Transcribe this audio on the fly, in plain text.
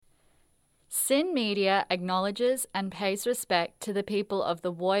Sin Media acknowledges and pays respect to the people of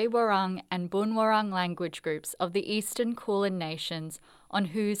the Woi Wurrung and Bun Wurrung language groups of the Eastern Kulin Nations on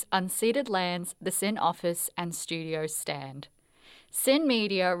whose unceded lands the Sin office and studios stand. Sin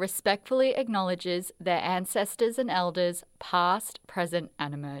Media respectfully acknowledges their ancestors and elders, past, present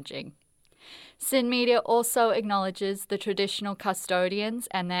and emerging. Sin Media also acknowledges the traditional custodians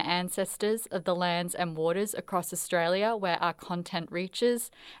and their ancestors of the lands and waters across Australia where our content reaches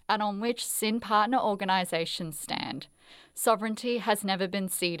and on which Sin partner organisations stand. Sovereignty has never been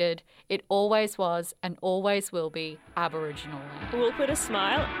ceded. It always was and always will be Aboriginal land. We'll put a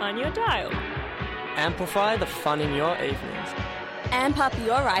smile on your dial. Amplify the fun in your evenings. Amp up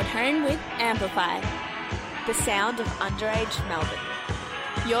your ride home with Amplify, the sound of underage Melbourne.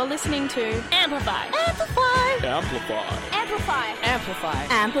 You're listening to Amplify. Amplify. Amplify. Amplify. Amplify.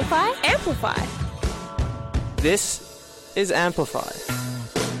 Amplify. Amplify. This is Amplify.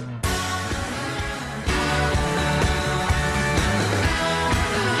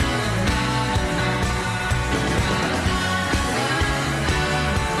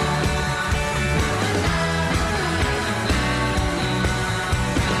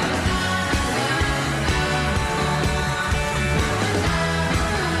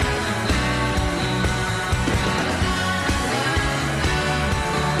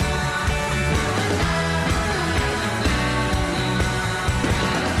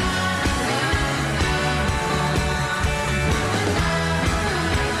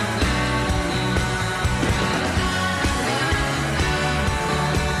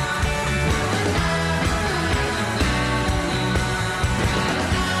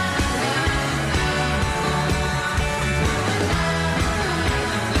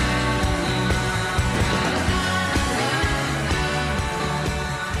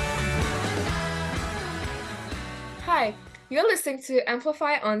 Hi, you're listening to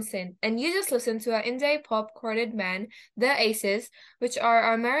Amplify on Sin, and you just listened to our indie pop quartet band, The Aces, which are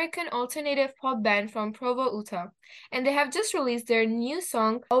our American alternative pop band from Provo, Utah. And they have just released their new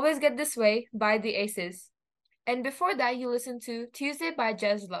song, Always Get This Way by The Aces. And before that, you listened to Tuesday by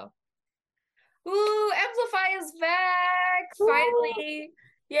Jezlo. Ooh, Amplify is back! Finally!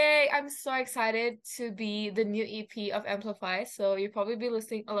 Yay, I'm so excited to be the new EP of Amplify, so you'll probably be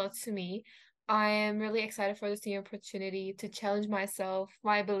listening a lot to me. I am really excited for this new opportunity to challenge myself,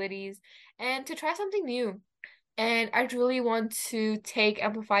 my abilities, and to try something new. And I really want to take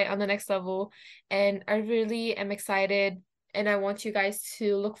Amplify on the next level, and I really am excited, and I want you guys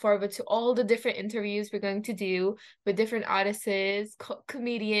to look forward to all the different interviews we're going to do with different artists,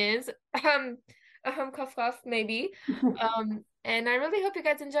 comedians, cough cough maybe. And I really hope you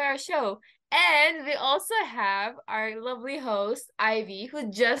guys enjoy our show. And we also have our lovely host, Ivy, who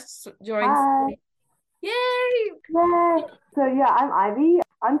just joined. Hi. Yay! Yay! So yeah, I'm Ivy.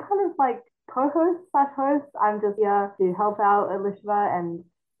 I'm kind of like co-host / host. I'm just here to help out Alishba, and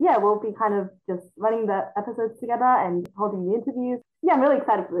yeah, we'll be kind of just running the episodes together and holding the interviews. Yeah, I'm really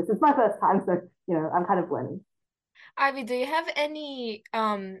excited for this. It's my first time, so I'm kind of learning. Ivy, do you have any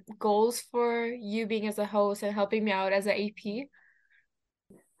goals for you being as a host and helping me out as an AP?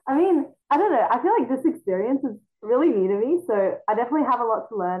 I mean, I don't know. I feel like this experience is really new to me, so I definitely have a lot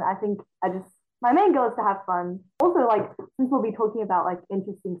to learn. I think my main goal is to have fun. Also, like, since we'll be talking about like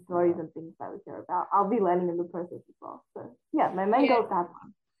interesting stories and things that we care about, I'll be learning in the process as well. So yeah, my main goal is to have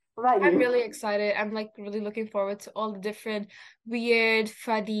fun. What about you? I'm really excited. I'm like really looking forward to all the different weird,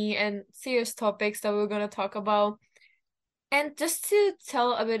 funny, and serious topics that we're gonna talk about. And just to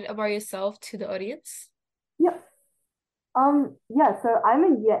tell a bit about yourself to the audience. Yep. Yeah, so I'm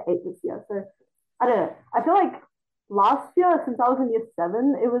in year 8 this year. So I don't know. I feel like last year, since I was in year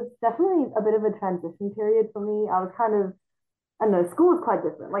 7, it was definitely a bit of a transition period for me. I was kind of, I don't know, school was quite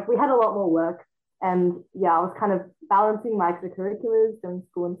different. Like we had a lot more work, and yeah, I was kind of balancing my extracurriculars, doing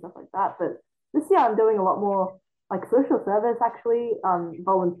school and stuff like that. But this year I'm doing a lot more like social service, actually,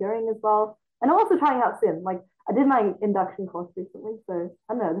 volunteering as well. And I'm also trying out Sin. Like I did my induction course recently, so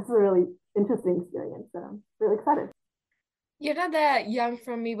I don't know, this is a really interesting experience, and I'm really excited. You're not that young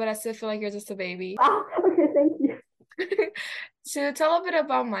from me, but I still feel like you're just a baby. Oh, okay, thank you. To tell a bit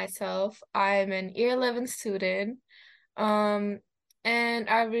about myself, I'm an year 11 student. And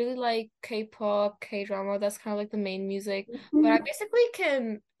I really like K-pop, K-drama. That's kind of like the main music. But I basically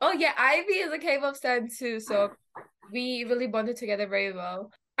can... Oh yeah, Ivy is a K-pop stan too, so we really bonded together very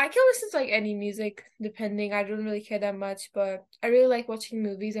well. I can listen to like any music, depending. I don't really care that much, but I really like watching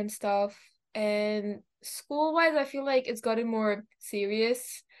movies and stuff. And school-wise, I feel like it's gotten more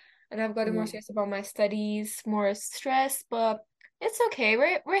serious, and I've gotten more serious about my studies, more stress, but it's okay.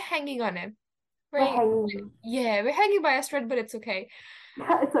 We're hanging on it. Right? We're hanging. Yeah, we're hanging by a thread, but it's okay.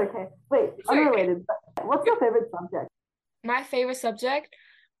 Yeah, it's okay. Wait, It's okay. unrelated, but what's your favorite subject? My favorite subject,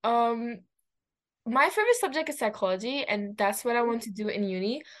 um, my favorite subject is psychology, and that's what I want to do in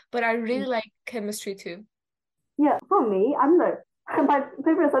uni. But I really like chemistry too. Yeah, for me, I don't know. My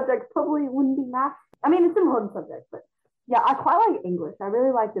favorite subject probably wouldn't be math. I mean, it's an important subject, but yeah, I quite like English. I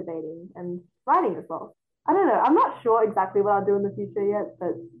really like debating and writing as well. I don't know. I'm not sure exactly what I'll do in the future yet,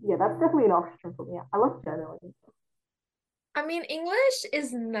 but yeah, that's definitely an option for me. I love journaling. I mean, English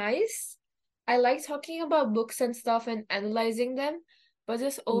is nice. I like talking about books and stuff and analyzing them, but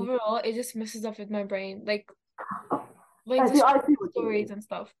just Mm. overall, it just messes up with my brain. Like I see, just I see what you stories mean. and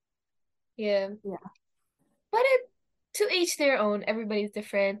stuff. Yeah. Yeah. But to each their own. Everybody's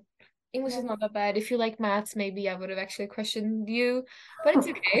different. English is Yeah. not that bad. If you like maths, maybe I would have actually questioned you, but it's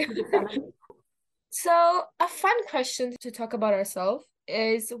okay. So, a fun question to talk about ourselves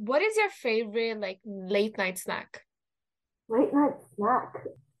is what is your favorite like late night snack? Late night snack.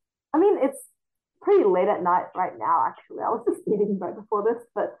 I mean, it's pretty late at night right now, actually. I was just eating right before this,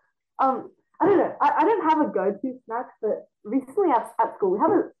 but I don't know. I don't have a go-to snack, but recently at school we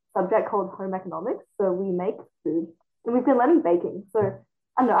have a subject called home economics, so we make food and we've been learning baking. So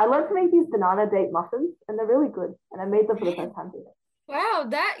I don't know. I learned to make these banana date muffins, and they're really good. And I made them for the first time today. Wow,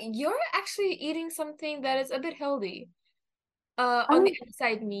 that you're actually eating something that is a bit healthy. I On the mean, other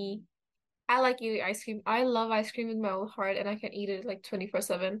side, me, I like eating ice cream. I love ice cream with my whole heart, and I can eat it like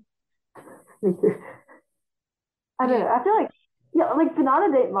 24/7. me too. I don't Yeah. know. I feel like yeah, like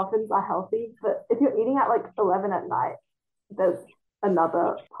banana date muffins are healthy, but if you're eating at like 11 at night, there's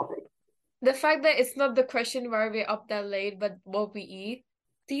another topic. The fact that it's not the question why we're up that late, but what we eat.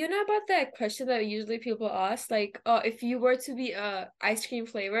 Do you know about that question that usually people ask? Like, if you were to be a ice cream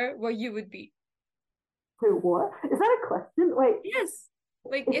flavor, what you would be? Wait, what? Is that a question? Wait, Yes.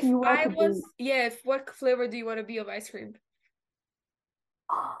 Like if if you were I to be, was, yeah, if what flavor do you want to be of ice cream?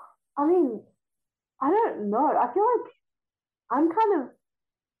 I mean, I don't know. I feel like I'm kind of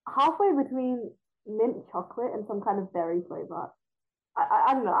halfway between mint chocolate and some kind of berry flavor.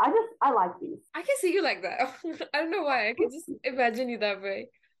 I don't know. I like these. I can see you like that. I don't know why. I can just imagine you that way.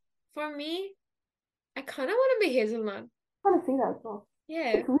 For me, I kind of want to be hazelnut. Kind of see that as well. Yeah,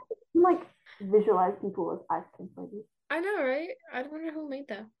 It's weird. You can, like visualize people as ice cream flavors. I know, right? I wonder who made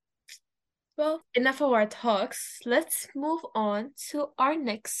that. Well, enough of our talks. Let's move on to our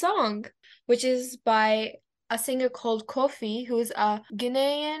next song, which is by a singer called Kofi, who's a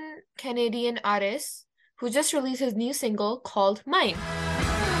Guinean Canadian artist who just released his new single called Mine.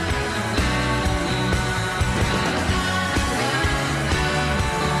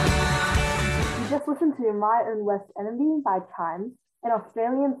 You just listened to My Own Worst Enemy by Chimes, an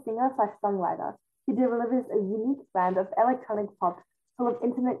Australian singer slash songwriter who delivers a unique brand of electronic pop full of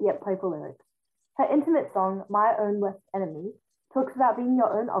intimate yet playful lyrics. Her intimate song, My Own Worst Enemy, talks about being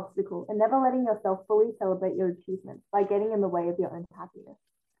your own obstacle and never letting yourself fully celebrate your achievements by getting in the way of your own happiness.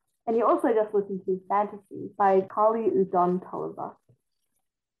 And you also just listened to Fantasy by Carly Udon Tolliver.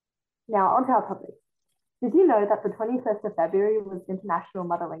 Now, on to our topic. Did you know that the 21st of February was International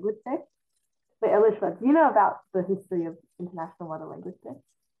Mother Language Day? Wait, Alishba, do you know about the history of International Mother Language Day?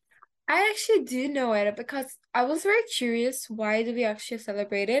 I actually do know it because I was very curious why do we actually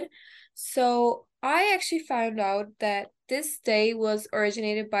celebrate it? So I actually found out that this day was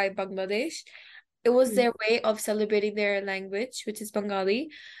originated by Bangladesh. It was Mm. their way of celebrating their language, which is Bengali.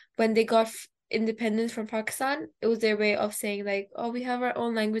 When they got independence from Pakistan, it was their way of saying like, oh, we have our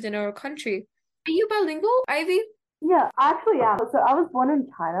own language in our country. Are you bilingual, Ivy? Yeah, I actually am. So I was born in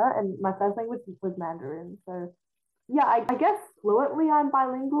China and my first language was Mandarin. So yeah, I guess fluently I'm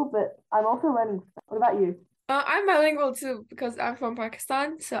bilingual, but I'm also learning. What about you? I'm bilingual too because I'm from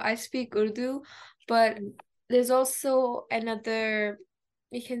Pakistan, so I speak Urdu, but there's also another,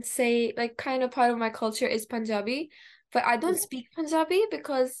 you can say, like kind of part of my culture is Punjabi, but I don't speak Punjabi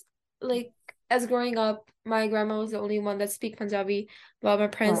because like as growing up, my grandma was the only one that speak Punjabi while my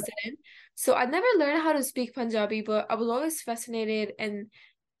parents Right. didn't. So I never learned how to speak Punjabi, but I was always fascinated and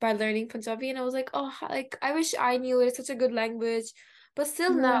by learning Punjabi and I was like, oh, like I wish I knew it. It's such a good language. But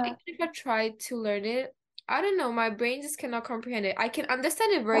still now, Yeah. even if I tried to learn it, I don't know, my brain just cannot comprehend it. I can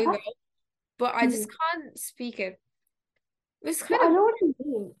understand it very Uh-huh. well, but I just Mm. can't speak it. It's Yeah, kind I of know what you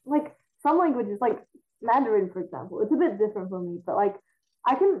mean. Like some languages, like Mandarin, for example, it's a bit different for me, but like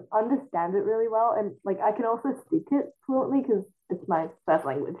I can understand it really well, and like I can also speak it fluently because it's my first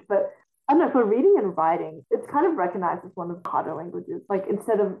language. But I don't know, for reading and writing, it's kind of recognized as one of the harder languages. Like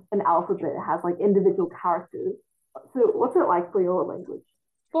instead of an alphabet, it has like individual characters. So what's it like for your language?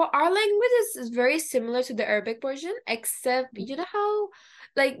 well, our language is very similar to the Arabic version, except you know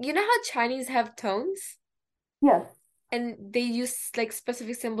how Chinese have tones? Yes. and they use like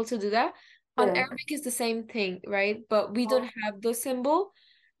specific symbol to do that. On Yeah. Arabic is the same thing, right? But we don't have those symbol.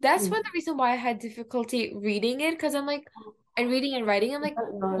 That's one of the reason why I had difficulty reading it, because I'm like, and reading and writing, I'm like,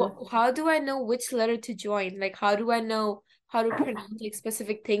 how do I know which letter to join? Like, how do I know how to pronounce like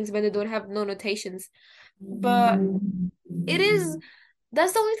specific things when they don't have no notations? But it is,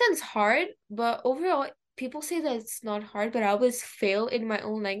 that's the only thing that's hard. But overall, people say that it's not hard, but I always fail in my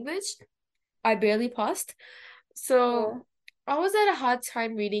own language. I barely passed. So I was at a hard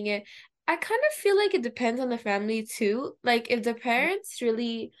time reading it. I kind of feel like it depends on the family too. Like if the parents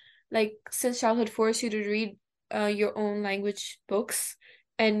really like since childhood force you to read your own language books,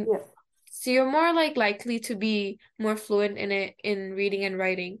 and Yeah. so you're more like likely to be more fluent in it in reading and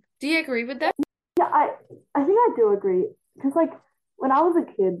writing. Do you agree with that? Yeah, I think I do agree because like when I was a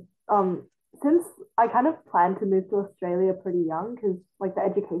kid, since I kind of planned to move to Australia pretty young because like the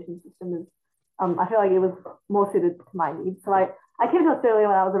education system is, I feel like it was more suited to my needs. So I came to Australia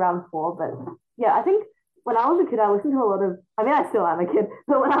when I was around 4, but yeah, I think when I was a kid, I listened to a lot of. I mean, I still am a kid,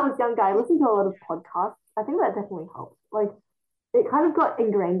 but when I was younger, I listened to a lot of podcasts. I think that definitely helped. Like it kind of got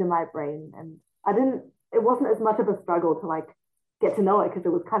ingrained in my brain, and I didn't. It wasn't as much of a struggle to like get to know it because it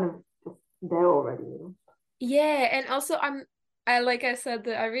was kind of just there already. Yeah, and also I like I said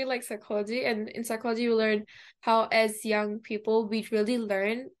that I really like psychology, and in psychology you learn how as young people we really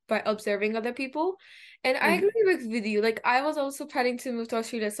learn by observing other people. And I agree with you. Like I was also planning to move to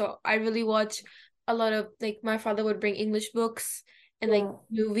Australia, so I really watch a lot of like my father would bring English books and like Yeah.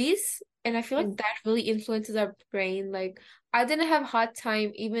 movies, and I feel like that really influences our brain. Like I didn't have hard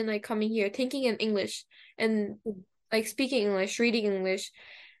time even like coming here thinking in English and like speaking English, reading English.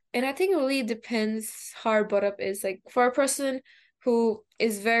 And I think it really depends how our brought up is. Like for a person who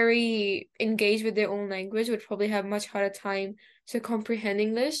is very engaged with their own language would probably have much harder time to comprehend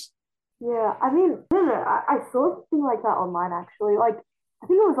English. Yeah, I mean, I don't know. I saw something like that online actually. Like, I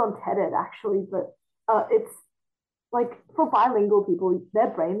think it was on TED actually, but it's like for bilingual people, their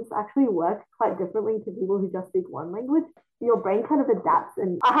brains actually work quite differently to people who just speak one language. Your brain kind of adapts,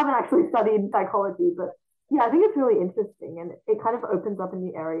 and I haven't actually studied psychology, but yeah, I think it's really interesting, and it kind of opens up a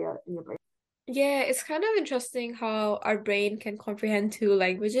new area in your brain. Yeah, it's kind of interesting how our brain can comprehend two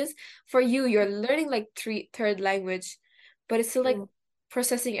languages. For you, you're learning like third language, but it's still like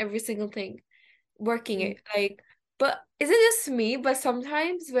processing every single thing, working it. Like, but is it just me? But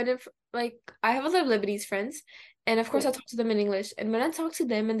sometimes when it like I have a lot of Lebanese friends, and of course I talk to them in English. And when I talk to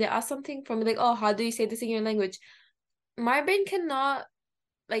them and they ask something from me, like, oh, how do you say this in your language? My brain cannot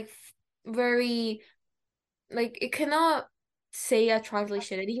like very like it cannot say a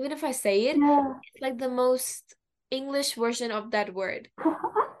translation, and even if I say it, Yeah. it's like the most English version of that word.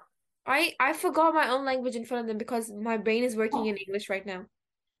 I forgot my own language in front of them because my brain is working in English right now.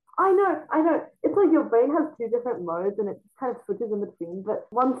 I know, I know. It's like your brain has two different modes and it just kind of switches in between. But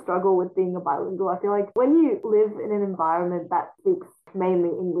one struggle with being a bilingual, I feel like when you live in an environment that speaks mainly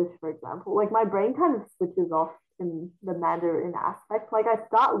English, for example, like my brain kind of switches off in the Mandarin aspect. Like I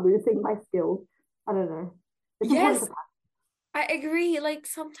start losing my skills. I don't know. It's important Yes, to I agree. Like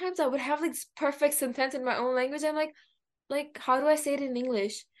sometimes I would have like this perfect sentence in my own language. I'm like, how do I say it in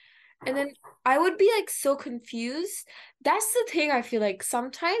English? And then I would be like so confused. That's the thing I feel like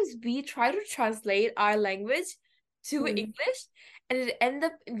sometimes we try to translate our language to English and it end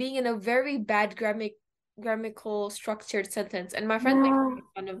up being in a very bad grammatical structured sentence. And my friend makes yeah,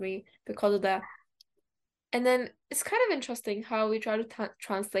 fun of me because of that. And then it's kind of interesting how we try to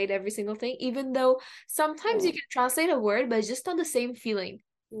translate every single thing, even though sometimes you can translate a word, but it's just not the same feeling.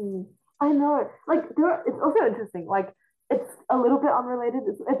 I know. Like it's also interesting. Like it's a little bit unrelated.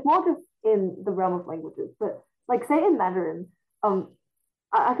 It's more just in the realm of languages. But like say in Mandarin,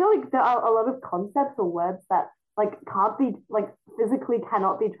 I feel like there are a lot of concepts or words that like can't be like physically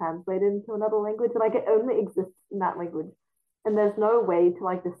cannot be translated into another language. Like it only exists in that language, and there's no way to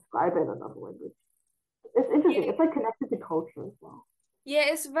like describe it in another language. It's interesting. Yeah. It's like connected to culture as well. Yeah,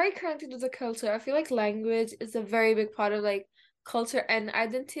 it's very connected to the culture. I feel like language is a very big part of like culture and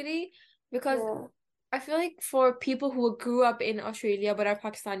identity because Yeah, I feel like for people who grew up in Australia but are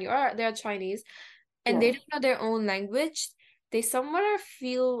Pakistani or they're Chinese and they yeah, don't know their own language, they somewhat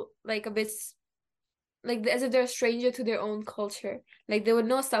feel like a bit like as if they're a stranger to their own culture. Like they would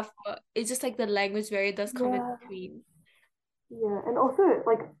know stuff, but it's just like the language barrier does come in yeah. between. Yeah, and also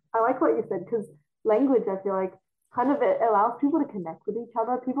like I like what you said because language, I feel like kind of it allows people to connect with each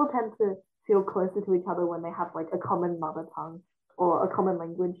other. People tend to feel closer to each other when they have like a common mother tongue or a common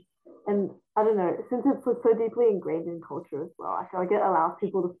language. And I don't know, since it's so deeply ingrained in culture as well, I feel like it allows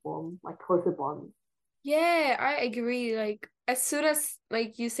people to form like closer bonds. Yeah, I agree. Like as soon as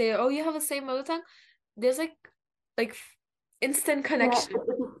like you say, oh, you have the same mother tongue, there's like instant Yeah, connection.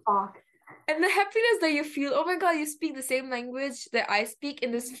 it's a spark. And the happiness that you feel, oh my God, you speak the same language that I speak in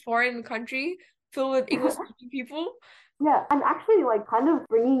this foreign country filled with English-speaking people. Yeah, and actually, like, kind of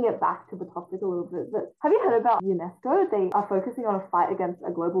bringing it back to the topic a little bit, but have you heard about UNESCO? They are focusing on a fight against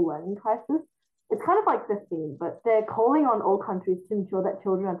a global learning crisis. It's kind of like the theme, but they're calling on all countries to ensure that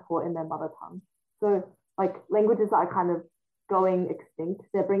children are taught in their mother tongue. So, like, languages that are kind of going extinct,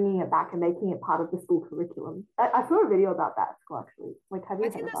 they're bringing it back and making it part of the school curriculum. I saw a video about that at school, actually. Like, have I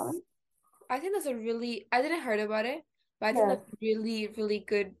you think heard about it? I think that's a really, I didn't heard about it, but I think Yes. that's a really, really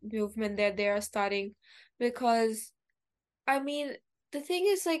good movement that they are starting because I mean, the thing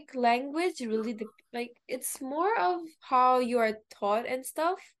is like language really like it's more of how you are taught and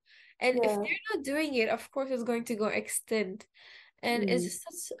stuff. And if Yeah. they're not doing it, of course it's going to go extinct. And it's Mm. just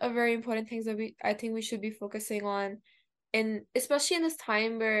such a very important thing that I think we should be focusing on. And especially in this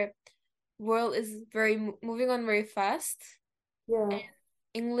time where world is very moving on very fast. Yeah. And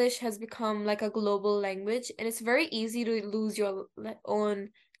English has become like a global language, and it's very easy to lose your own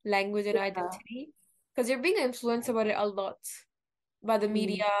language and Yeah. identity because you're being influenced about it a lot by the Mm.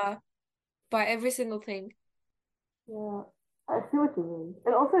 media, by every single thing. Yeah, I see what you mean.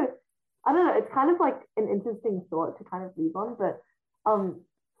 And also, I don't know, it's kind of like an interesting thought to kind of leave on, but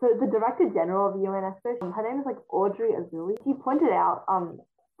so the Director General of UNESCO, her name is like Audrey Azoulay. She pointed out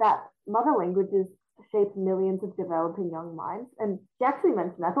that mother languages shape millions of developing young minds, and she actually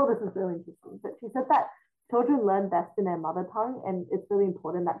mentioned, I thought this was really interesting, but she said that children learn best in their mother tongue, and it's really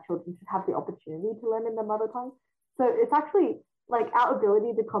important that children should have the opportunity to learn in their mother tongue. So it's actually like our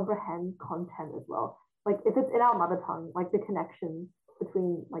ability to comprehend content as well, like if it's in our mother tongue, like the connection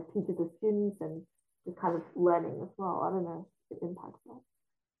between like teachers and students and just kind of learning as well. I don't know, it impacts that.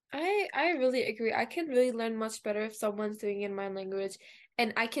 I really agree. I can really learn much better if someone's doing it in my language,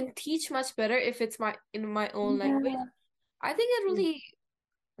 and I can teach much better if it's my in my own language. Yeah. I think it really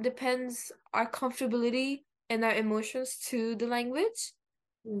depends our comfortability and our emotions to the language.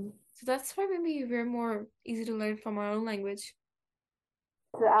 Mm. So that's why maybe we're more easy to learn from our own language.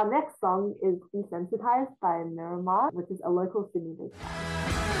 So our next song is Desensitized by Miramar, which is a local Sydney-based band.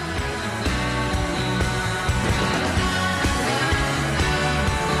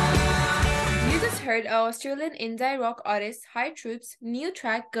 You just heard our Australian indie rock artist High Troops' new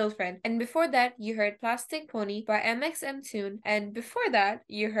track Girlfriend, and before that you heard Plastic Pony by MXM Tune, and before that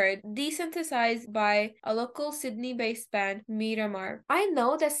you heard Desynthesized by a local Sydney-based band Miramar. I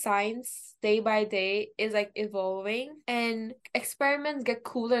know that science day by day is like evolving and experiments get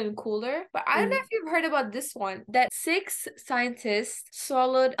cooler and cooler, but I don't know if you've heard about this one that 6 scientists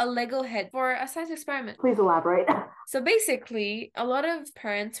swallowed a Lego head for a science experiment. Please elaborate. So basically, a lot of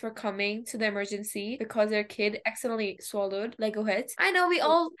parents were coming to the emergency because their kid accidentally swallowed Lego heads. I know we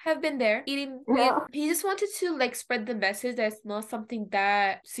all have been there eating. Yeah. He just wanted to like spread the message that it's not something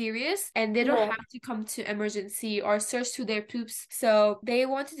that serious and they don't Yeah. have to come to emergency or search through their poops. So they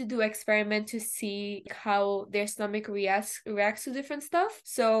wanted to do experiment to see how their stomach reacts to different stuff.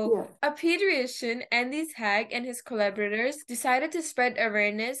 So Yeah. a pediatrician, Andy Hag, and his collaborators decided to spread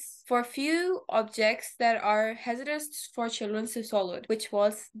awareness for a few objects that are hazardous for children to swallow, which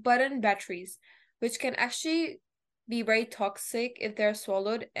was button batteries, which can actually be very toxic if they're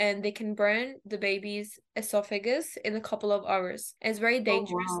swallowed and they can burn the baby's esophagus in a couple of hours. And it's very Oh,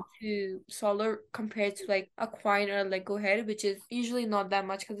 dangerous wow. to swallow compared to like a coin or a Lego head, which is usually not that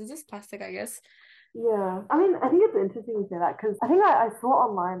much because it's just plastic, I guess. Yeah, I mean, I think it's interesting you say that because I think I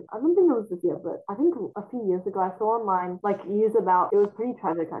saw online, I don't think it was this year, but I think a few years ago, I saw online like news about it was pretty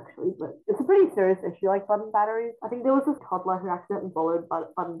tragic actually, but it's a pretty serious issue like button batteries. I think there was this toddler who accidentally swallowed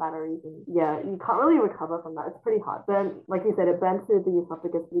button batteries, and yeah, you can't really recover from that. It's pretty hard. But like you said, it burns through the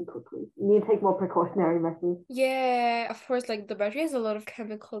esophagus pretty quickly. You need to take more precautionary measures. Yeah, of course, like the battery has a lot of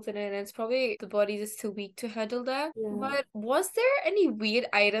chemicals in it, and it's probably the body is too weak to handle that. Yeah. But was there any weird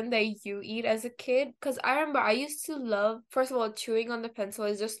item that you eat as a kid? Because I remember I used to love, first of all, chewing on the pencil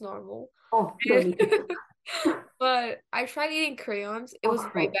is just normal. Oh, no, me too. But I tried eating crayons. It was Oh,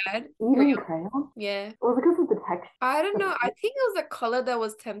 very wait, bad. eating Crayon. crayon? Yeah. Or was it because of the texture? I don't know. I think it was the color that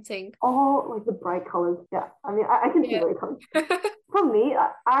was tempting. Oh, like the bright colors. Yeah, I mean, I can see Yeah. where it comes from. For me,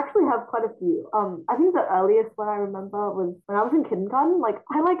 I actually have quite a few. I think the earliest one I remember was when I was in kindergarten. Like,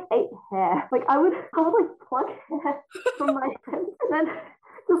 I like ate hair. Like, I would like pluck hair from my hands, and then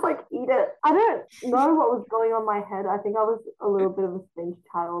just like eat it. I don't know what was going on in my head. I think I was a little bit of a strange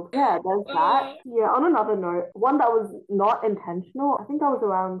child. Yeah, there's that. Yeah, on another note, one that was not intentional, I think I was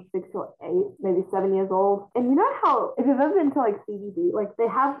around 6 or 8, maybe 7 years old. And you know how, if you've ever been to like CBD, like they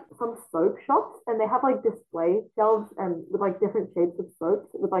have some soap shops and they have like display shelves and with like different shapes of soaps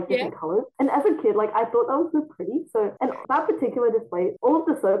with like different colors. And as a kid, like I thought that was so pretty. So, and that particular display, all of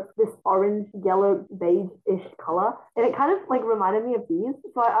the soaps, this orange, yellow, beige-ish color, and it kind of like reminded me of these.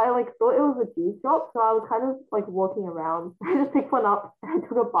 So I like thought it was a tea shop. So I was kind of like walking around. I just picked one up and I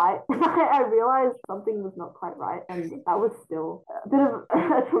took a bite. And I realized something was not quite right. And that was still a bit of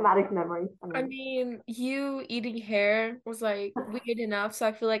a traumatic memory. I mean, you eating hair was like weird enough, so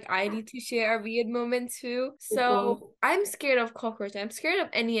I feel like I need to share a weird moment too. So I'm scared of cockroach. I'm scared of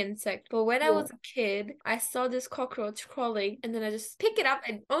any insect. But when I was a kid, I saw this cockroach crawling, and then I just pick it up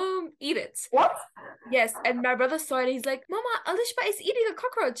and eat it. What? Yes, and my brother saw it. He's like, "Mama, Alishba is eating a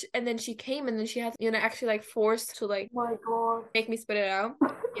cockroach," and then she came, and then she had, actually like forced to like, my God, make me spit it out.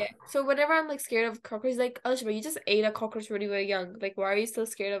 Yeah. So whenever I'm like scared of cockroach, like, Alishba, you just ate a cockroach when you were young. Like, why are you still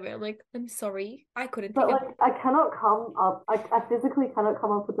scared of it? I'm like, I'm sorry, I couldn't but think like I cannot come up. I physically cannot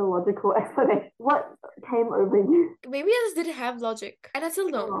come up with a logical explanation. What came over you? Maybe I just didn't have logic, and I still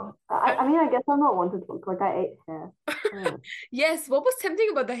don't. I mean, I guess I'm not one to talk. Like I ate hair. Yes, what was tempting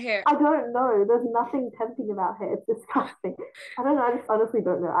about the hair? I don't know. There's nothing tempting about hair. It's disgusting. I don't know. I just honestly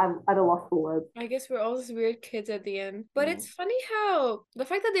don't know. I'm at a loss for words. I guess we're all just weird kids at the end. But it's funny how the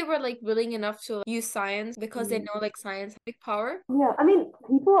fact that they were like willing enough to use science because they know like science has big power. Yeah, I mean,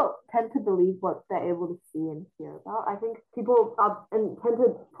 people tend to believe what they're able to see and hear about. I think people and tend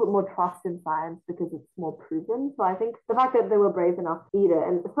to put more trust in science because it's more proven. So I think the fact that they were brave enough to eat it,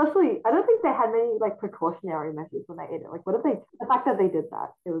 and especially, I don't think they had many like precautionary measures when they ate it. Like, what if they? The fact that they did that,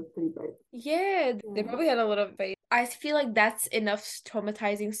 it was pretty brave. Yeah, they probably had a lot of faith. I feel like that's enough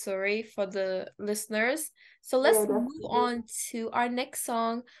traumatizing story for the listeners. So let's move on to our next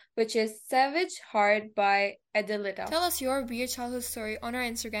song, which is Savage Heart by Adelita. Tell us your weird childhood story on our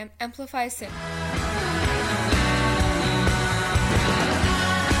Instagram, Amplify Sin.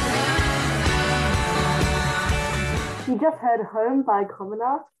 You just heard Home by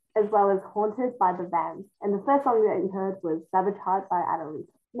Commoner, as well as Haunted by The Vans. And the first song that you heard was Savage Heart by Adelita.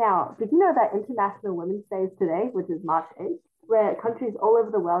 Now, did you know that International Women's Day is today, which is March 8th, where countries all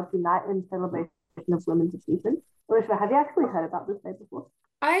over the world unite in celebration of women's achievements? Alishba, have you actually heard about this day before?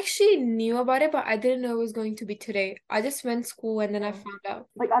 I actually knew about it, but I didn't know it was going to be today. I just went to school and then I found out.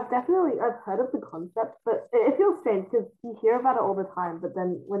 Like, I've heard of the concept, but it feels strange because you hear about it all the time, but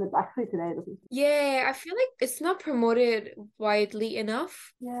then when it's actually today, it doesn't. Yeah, I feel like it's not promoted widely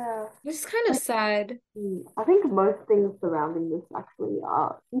enough. Yeah. Which is kind of sad. I think most things surrounding this actually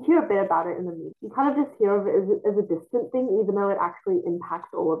are, you hear a bit about it in the news. You kind of just hear of it as a distant thing, even though it actually impacts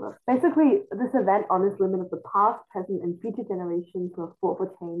all of us. Basically, this event honors women of the past, present, and future generations who have fought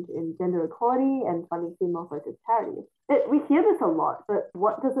for change in gender equality and funding female-focused charities. We hear this a lot, but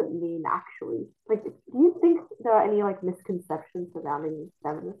what does it mean actually? Like, do you think there are any like misconceptions surrounding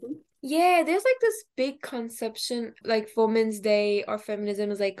feminism? Yeah, there's like this big conception like Women's Day or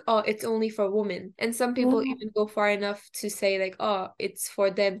feminism is like, oh, it's only for women. And some people even go far enough to say like, oh, it's for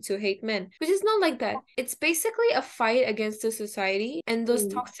them to hate men, which is not like that. It's basically a fight against the society and those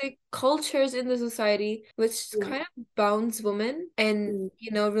toxic cultures in the society, which kind of bounds women and,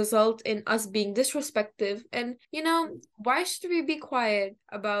 result in us being disrespectful. And, why should we be quiet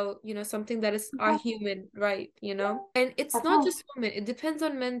about, something that is our human right, And it's not just women, it depends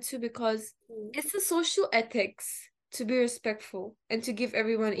on men too, because it's a social ethics to be respectful and to give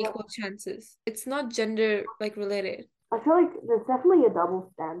everyone equal chances. It's not gender like related. I feel like there's definitely a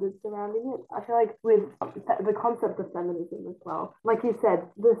double standard surrounding it. I feel like with the concept of feminism as well, like you said,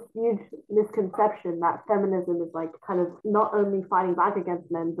 this huge misconception that feminism is like kind of not only fighting back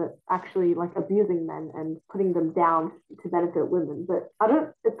against men, but actually like abusing men and putting them down to benefit women. But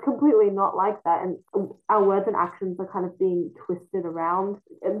it's completely not like that. And our words and actions are kind of being twisted around.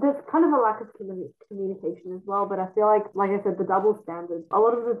 And there's kind of a lack of communication as well. But I feel like I said, the double standard, a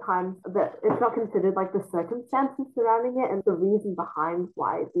lot of the times that it's not considered like the circumstances surrounding it and the reason behind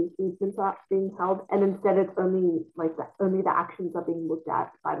why these movements are being held, and instead it's only only the actions are being looked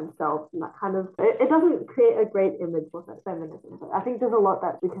at by themselves, and that kind of it doesn't create a great image for feminism. But I think there's a lot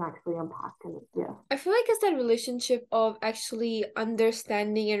that we can actually unpack in it. Yeah, I feel like it's that relationship of actually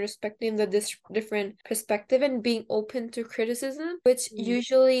understanding and respecting the different perspective and being open to criticism, which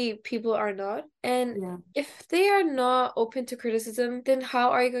usually people are not. And Yeah. if they are not open to criticism, then how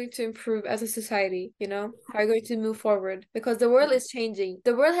are you going to improve as a society? You know, how are you going to move forward? Because the world is changing.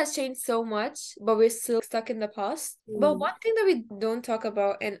 The world has changed so much, but we're still stuck in the past. But one thing that we don't talk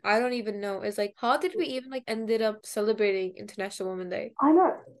about, and I don't even know, is like how did we even like ended up celebrating International Women's Day? I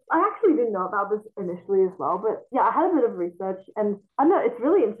know. I actually didn't know about this initially as well, but yeah, I had a bit of research and I know it's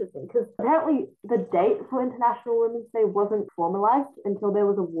really interesting because apparently the date for International Women's Day wasn't formalized until there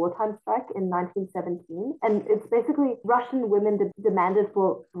was a wartime strike in 1917. And it's basically Russian women demanded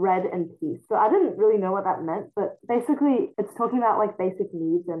for bread and peace. So I didn't really know what that meant, but basically it's talking about like basic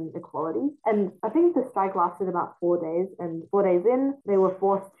needs and equality. And I think the strike lasted about 4 days, and 4 days in, they were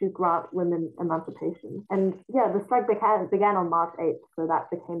forced to grant women emancipation. And yeah, the strike began on March 8th, so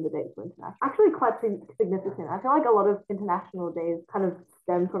that became the date for international. Actually, quite significant. I feel like a lot of international days kind of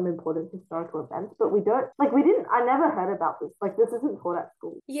stem from important historical events, but I never heard about this. Like, this isn't taught at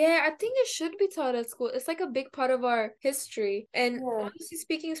school. Yeah, I think it should be taught at school. It's like a big part of our history. And Yeah. honestly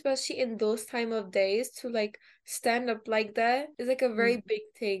speaking, especially in those time of days, to like stand up like that is like a very big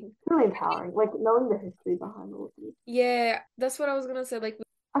thing. It's really empowering, like knowing the history behind all of these. Yeah, that's what I was gonna say. Like,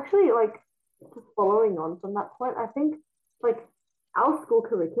 Actually, like just following on from that point, I think like our school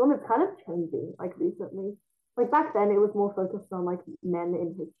curriculum is kind of changing like recently. Like back then, it was more focused on like men in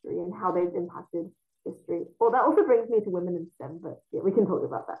history and how they've impacted history. Well, that also brings me to women in STEM, but yeah, we can talk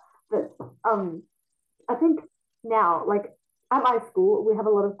about that. But I think now, like at my school, we have a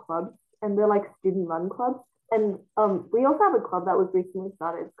lot of clubs, and they're like student-run clubs. And we also have a club that was recently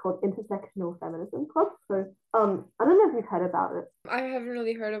started. It's called Intersectional Feminism Club. So I don't know if you've heard about it. I haven't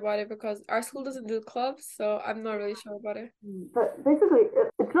really heard about it because our school doesn't do clubs, so I'm not really sure about it. But basically,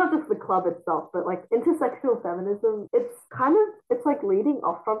 it's not just the club itself, but like intersectional feminism, it's like leading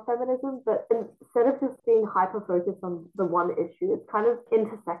off from feminism, but instead of just being hyper focused on the one issue, it's kind of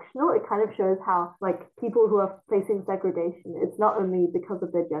intersectional. It kind of shows how like people who are facing segregation, it's not only because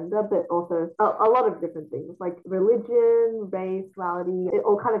of their gender, but also a lot of different things like religion, race, sexuality, it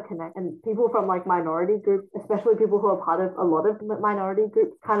all kind of connects. And people from like minority groups, especially people who are part of a lot of minority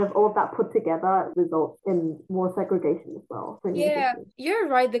groups, kind of all of that put together results in more segregation as well. Yeah, you're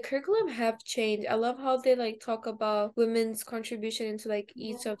right. The curriculum have changed. I love how they like talk about women's contribution into like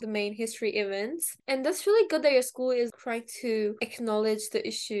each of the main history events. And that's really good that your school is trying to acknowledge the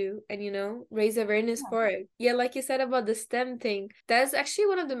issue and, you know, raise awareness for it. Yeah, like you said about the STEM thing, that's actually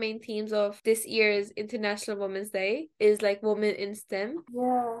one of the main themes of this year's International Women's Day is like women in STEM.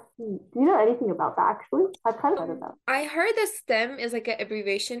 Yeah. Do you know anything about that actually? I've kind of heard about it. I heard that STEM is like an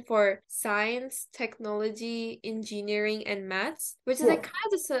abbreviation for science, technology, engineering, and maths, which is like kind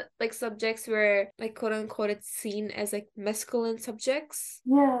of the like subjects where like quote unquote it's seen as like masculine subjects.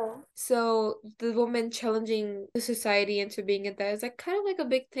 Yeah. So the woman challenging the society into being at that is like kind of like a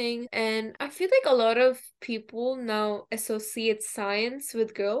big thing. And I feel like a lot of people now associate science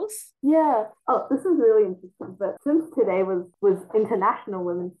with girls. Yeah. Oh, this is really interesting. But since today was International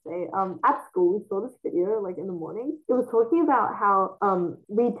Women's Day, at school we saw this video like in the morning. It was talking about how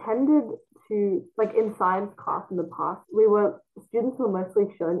we tended to like in science class in the past, students were mostly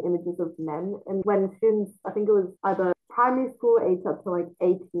shown images of men, and when students, I think it was either primary school age up to like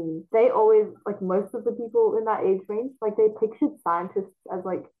 18, they always like most of the people in that age range, like they pictured scientists as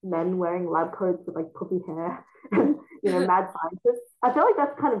like men wearing lab coats with like puffy hair and mad scientists. I feel like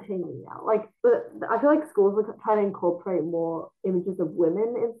that's kind of changing now. Like, but I feel like schools are trying to incorporate more images of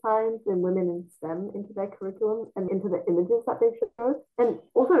women in science and women in STEM into their curriculum and into the images that they show. And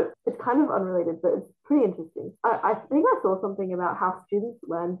also, it's kind of unrelated, but it's pretty interesting. I think I saw something about how students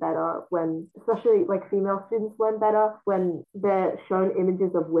learn better when, especially like female students learn better when they're shown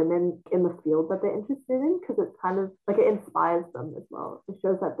images of women in the field that they're interested in, because it's kind of like it inspires them as well. It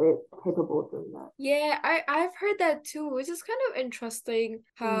shows that they're capable of doing that. Yeah, I've heard that too, which is kind of interesting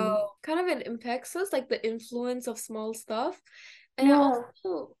how kind of it impacts us, like the influence of small stuff. And I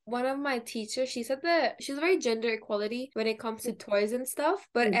also, one of my teachers, she said that she's very gender equality when it comes to toys and stuff.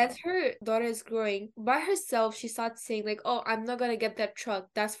 But as her daughter is growing, by herself, she starts saying like, "Oh, I'm not gonna get that truck.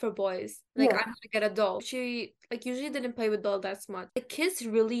 That's for boys. Like, I'm gonna get a doll." She like usually didn't play with dolls that much. The kids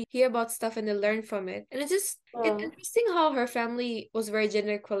really hear about stuff and they learn from it. And it's just it's interesting how her family was very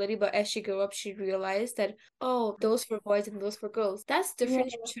gender equality, but as she grew up, she realized that, oh, those for boys and those for girls. That's different.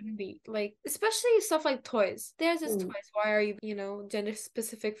 It shouldn't be. Like, especially stuff like toys. There's just toys. Why are you, gender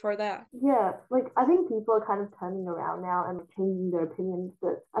specific for that? Yeah, like I think people are kind of turning around now and changing their opinions.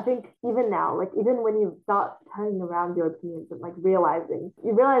 But I think even now, like even when you start turning around your opinions and like you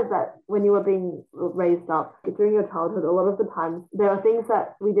realize that when when you were being raised up during your childhood, a lot of the times there are things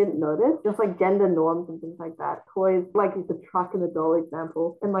that we didn't notice, just like gender norms and things like that. Toys, like the truck and the doll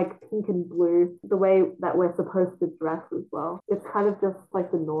example, and like pink and blue, the way that we're supposed to dress as well. It's kind of just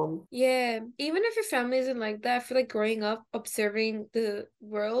like the norm. Yeah, even if your family isn't like that, I feel like growing up observing the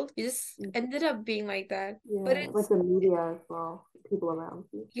world, you just ended up being like that. Yeah, But it's like the media as well, people around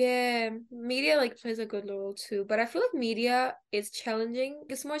you. yeah, media like plays a good role too. But I feel like media is challenging.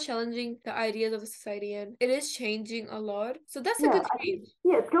 It's more challenging the ideas of the society, and it is changing a lot. So that's a Yeah, good I think, change.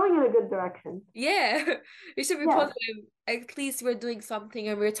 yeah, it's going in a good direction. Yeah, we should be Yeah, positive. At least we're doing something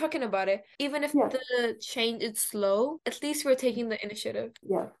and we're talking about it. Even if yeah, the change is slow, at least we're taking the initiative.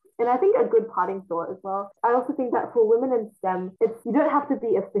 yeah. And I think a good parting thought as well. I also think that for women in STEM, it's you don't have to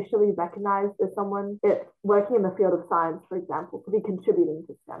be officially recognized as someone working in the field of science, for example, to be contributing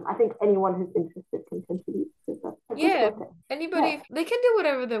to STEM. I think anyone who's interested can contribute to that. Yeah, Okay. anybody, Yeah. they can do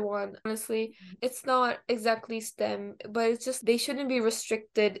whatever they want, honestly. It's not exactly STEM, but it's just they shouldn't be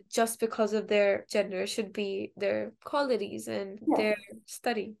restricted just because of their gender. It should be their qualities and Yeah. their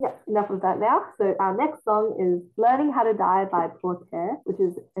study. Yeah, enough of that now. So our next song is Learning How to Die by Porter, which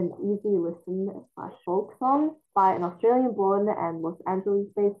is an easy listen / folk song by an Australian-born and Los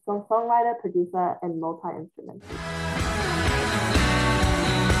Angeles-based songwriter, producer, and multi-instrumentalist.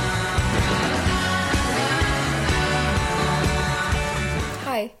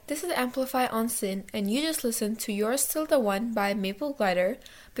 Hi, this is Amplify on Sin, and you just listened to You're Still the One by Maple Glider.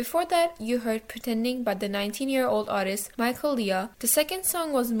 Before that, you heard Pretending by the 19-year-old artist Michael Leah. The second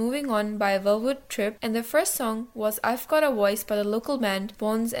song was Moving On by Velvet Trip, and the first song was I've Got a Voice by the local band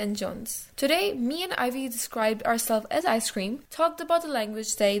Bones and Jones. Today, me and Ivy described ourselves as ice cream, talked about the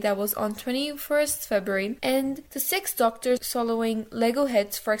language day that was on 21st February, and the 6 doctors swallowing Lego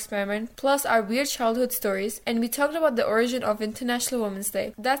heads for experiment, plus our weird childhood stories, and we talked about the origin of International Women's Day.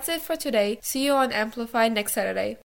 That's it for today. See you on Amplify next Saturday.